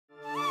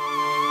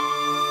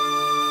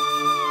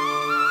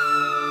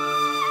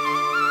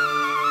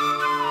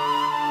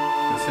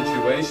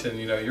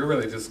purification, you're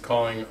really just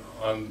calling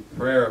on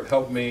prayer of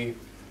help me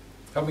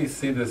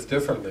see this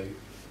differently,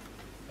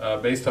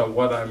 based on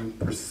what I'm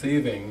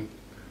perceiving.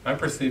 I'm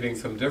perceiving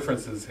some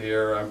differences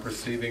here. I'm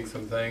perceiving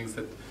some things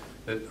that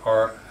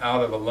are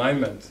out of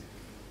alignment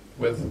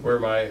with where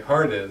my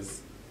heart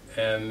is,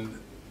 and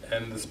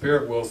the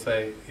Spirit will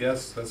say,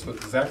 yes, that's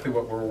exactly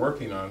what we're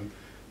working on.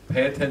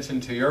 Pay attention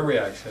to your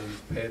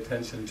reactions, pay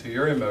attention to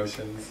your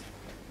emotions,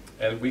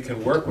 and we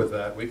can work with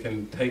that. We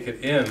can take it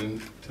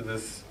in to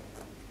this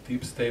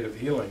deep state of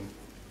healing.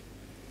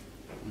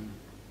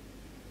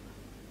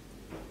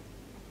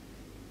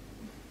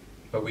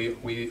 But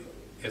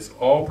it's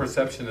all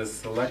perception is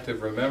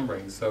selective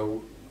remembering.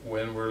 So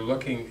when we're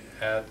looking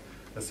at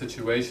a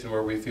situation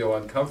where we feel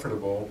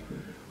uncomfortable,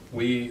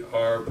 we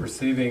are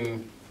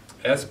perceiving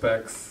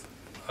aspects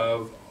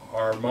of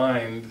our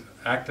mind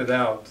acted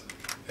out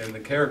in the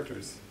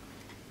characters.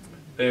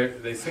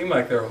 They seem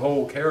like they're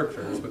whole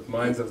characters with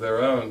minds of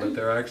their own, but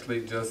they're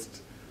actually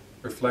just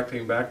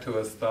reflecting back to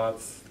us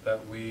thoughts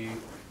that we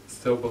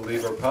still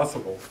believe are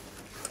possible.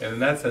 And in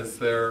that sense,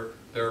 they're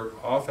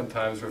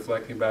oftentimes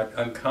reflecting back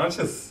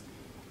unconscious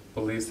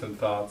beliefs and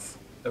thoughts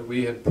that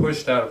we had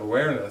pushed out of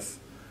awareness.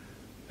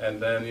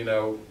 And then,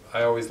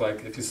 I always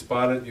like, if you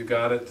spot it, you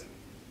got it.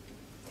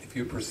 If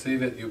you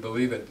perceive it, you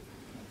believe it.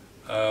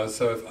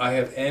 So if I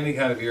have any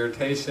kind of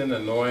irritation,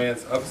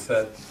 annoyance,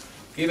 upset,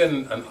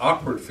 even an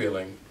awkward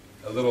feeling,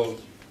 a little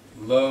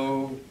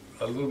low,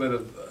 a little bit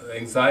of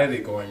anxiety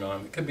going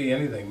on, it could be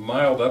anything,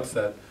 mild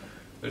upset,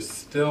 there's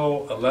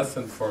still a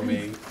lesson for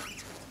me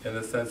in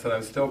the sense that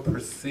I'm still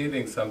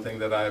perceiving something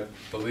that I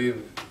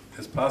believe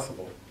is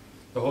possible.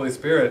 The Holy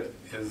Spirit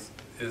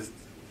is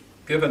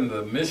given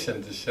the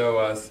mission to show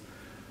us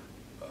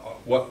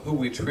who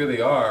we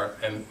truly are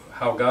and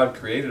how God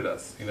created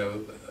us,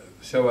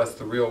 show us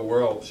the real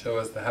world, show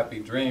us the happy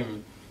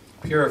dream,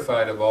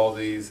 purified of all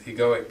these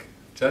egoic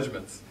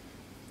judgments.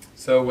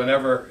 So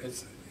whenever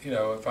it's,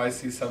 if I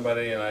see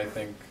somebody and I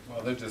think,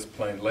 well, they're just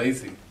plain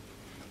lazy.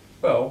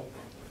 Well,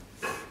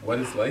 what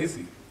is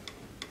lazy?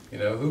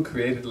 Who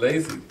created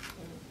lazy?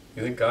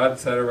 You think God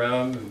sat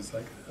around and was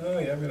like, oh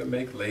yeah, I'm going to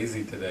make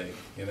lazy today,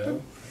 I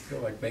feel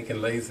like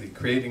making lazy,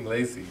 creating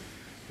lazy.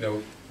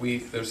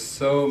 There's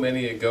so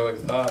many egoic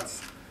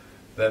thoughts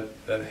that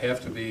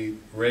have to be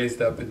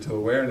raised up into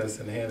awareness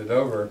and handed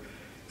over.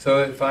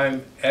 So if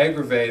I'm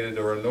aggravated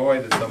or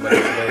annoyed that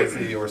somebody's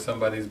lazy or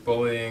somebody's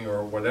bullying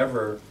or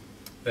whatever,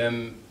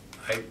 then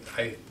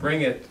I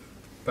bring it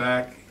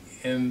back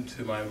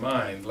into my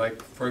mind.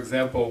 Like, for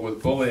example,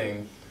 with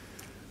bullying,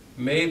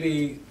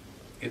 maybe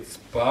it's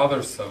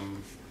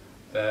bothersome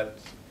that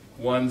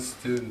one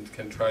student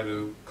can try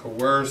to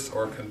coerce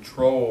or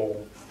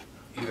control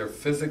either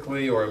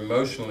physically or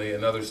emotionally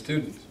another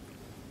student.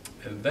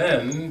 And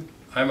then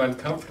I'm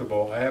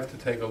uncomfortable. I have to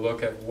take a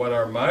look at what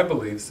are my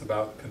beliefs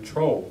about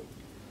control.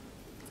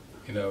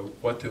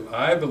 What do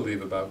I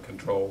believe about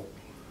control?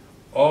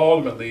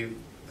 Ultimately,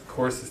 the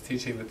Course is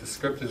teaching that the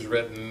script is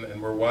written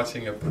and we're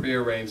watching a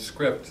prearranged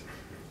script,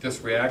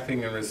 just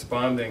reacting and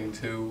responding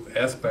to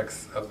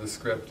aspects of the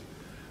script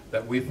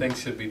that we think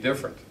should be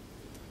different.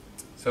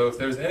 So if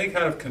there's any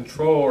kind of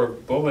control or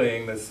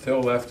bullying that's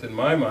still left in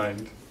my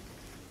mind,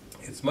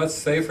 it's much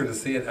safer to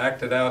see it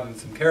acted out in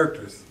some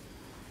characters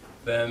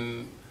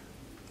than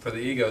for the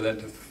ego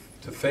than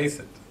to face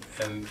it.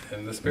 And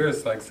the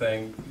Spirit's like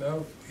saying,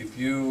 no, if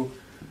you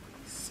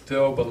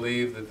still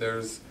believe that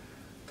there's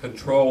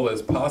control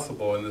is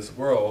possible in this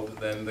world,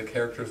 then the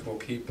characters will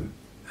keep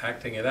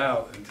acting it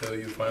out until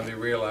you finally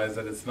realize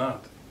that it's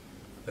not,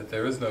 that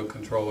there is no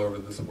control over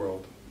this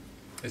world.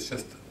 It's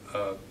just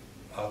a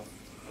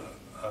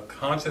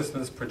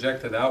consciousness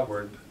projected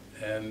outward,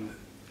 and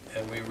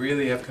we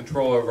really have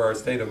control over our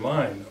state of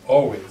mind,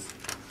 always.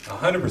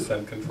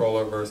 100% control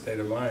over our state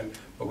of mind,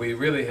 but we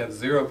really have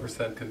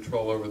 0%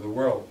 control over the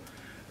world.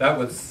 That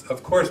would,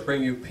 of course,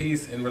 bring you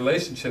peace in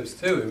relationships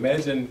too.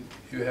 Imagine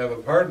you have a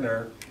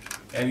partner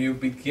and you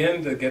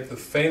begin to get the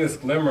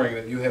faintest glimmering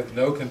that you have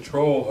no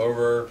control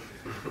over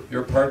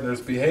your partner's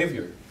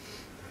behavior.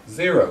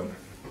 0.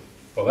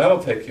 Well,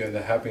 that'll take you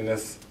into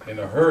happiness in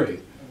a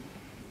hurry,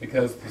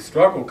 because the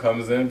struggle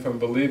comes in from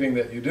believing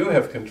that you do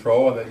have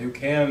control and that you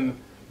can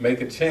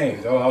make a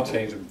change. Oh, I'll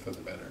change them for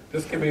the better.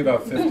 Just give me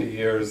about 50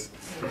 years,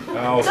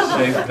 I'll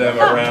shape them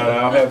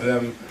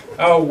around,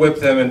 I'll whip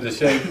them into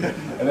shape,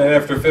 and then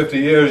after 50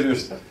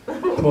 years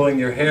you're pulling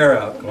your hair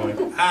out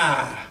going,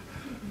 ah!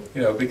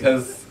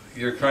 Because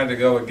you're trying to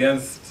go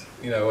against,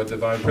 a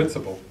divine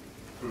principle.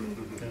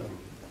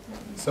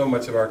 So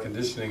much of our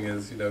conditioning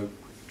is,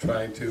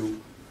 trying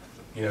to,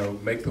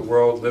 make the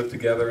world live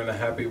together in a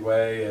happy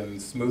way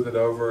and smooth it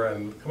over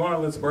and, come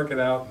on, let's work it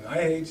out, and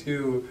I hate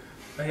you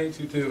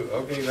too,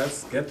 okay,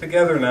 let's get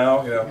together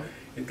now,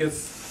 It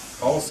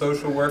gets all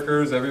social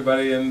workers,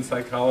 everybody in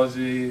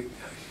psychology,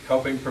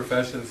 helping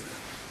professions,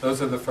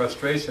 those are the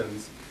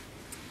frustrations.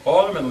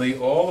 Ultimately,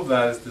 all of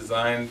that is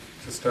designed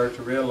to start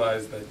to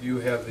realize that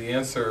you have the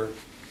answer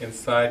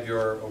inside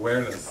your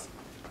awareness.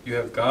 You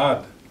have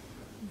God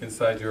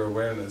inside your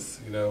awareness,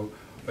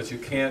 but you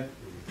can't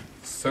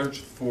search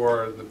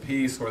for the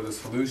peace or the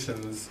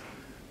solutions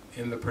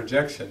in the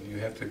projection. You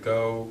have to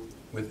go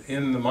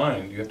within the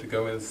mind. You have to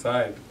go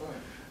inside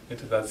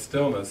into that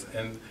stillness.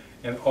 And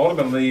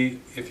ultimately,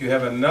 if you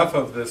have enough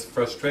of this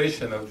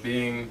frustration of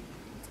being,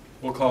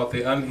 we'll call it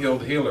the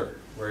unhealed healer,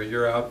 where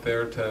you're out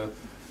there to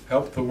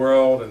help the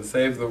world and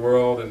save the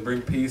world and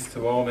bring peace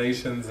to all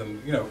nations,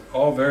 and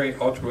all very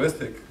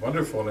altruistic,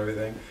 wonderful and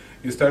everything,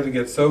 you start to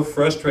get so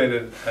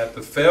frustrated at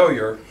the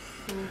failure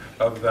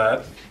of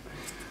that,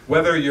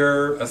 whether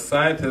you're a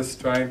scientist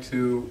trying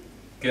to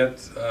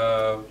get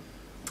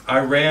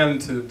Iran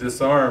to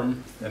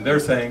disarm, and they're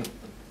saying,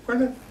 we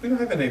don't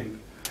have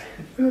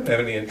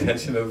any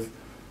intention of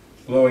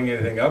blowing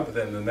anything up,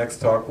 then the next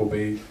talk will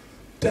be,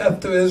 death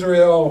to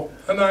Israel,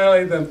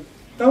 annihilate them.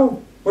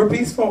 No, we're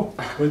peaceful.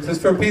 We're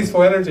just for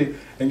peaceful energy.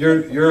 And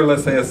you're,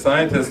 let's say, a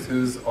scientist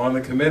who's on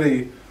the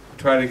committee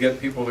trying to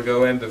get people to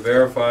go in to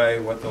verify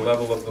what the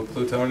level of the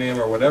plutonium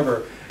or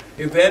whatever.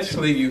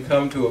 Eventually you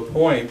come to a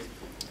point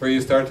where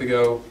you start to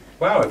go,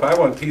 wow, if I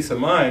want peace of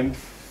mind,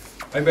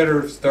 I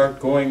better start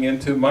going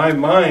into my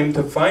mind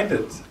to find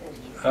it.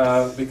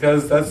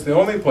 Because that's the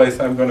only place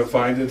I'm going to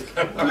find it.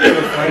 I'm not going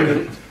to find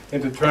it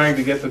into trying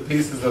to get the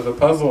pieces of the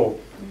puzzle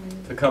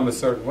to come a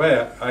certain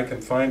way. I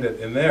can find it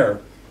in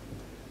there.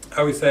 I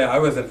always say I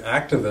was an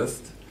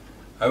activist.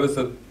 I was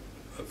a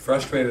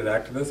frustrated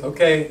activist.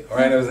 Okay, all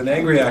right, I was an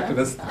angry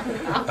activist.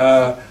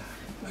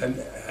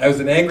 And I was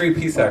an angry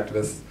peace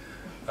activist.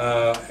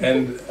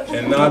 And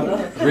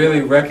not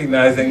really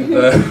recognizing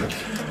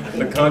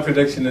the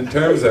contradiction in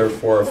terms there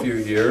for a few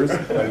years,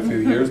 quite a few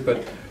years.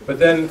 But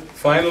then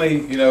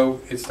finally,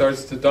 it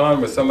starts to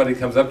dawn where somebody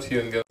comes up to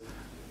you and goes,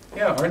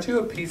 yeah, aren't you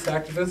a peace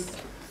activist?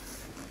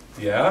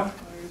 Yeah?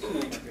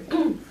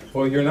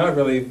 Well, you're not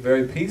really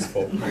very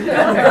peaceful.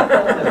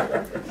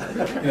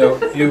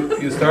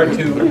 You start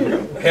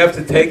to have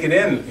to take it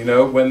in,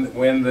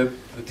 when the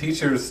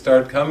teachers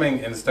start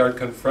coming and start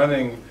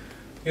confronting,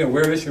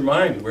 where is your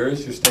mind? Where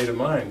is your state of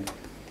mind?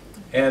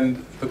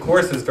 And the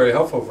Course is very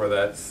helpful for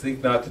that.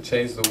 Seek not to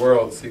change the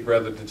world, seek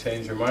rather to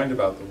change your mind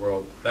about the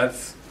world.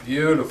 That's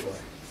beautiful.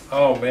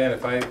 Oh man,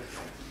 if I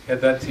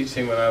had that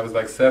teaching when I was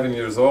like 7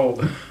 years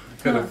old, I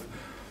could have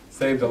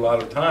saved a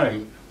lot of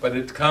time. But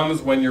it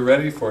comes when you're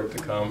ready for it to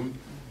come,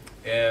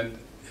 and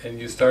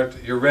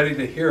you're ready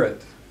to hear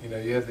it.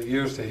 You have the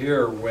ears to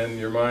hear when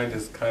your mind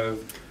is kind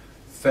of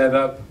fed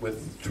up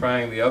with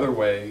trying the other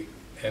way,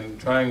 and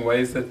trying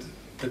ways that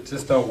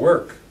just don't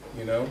work,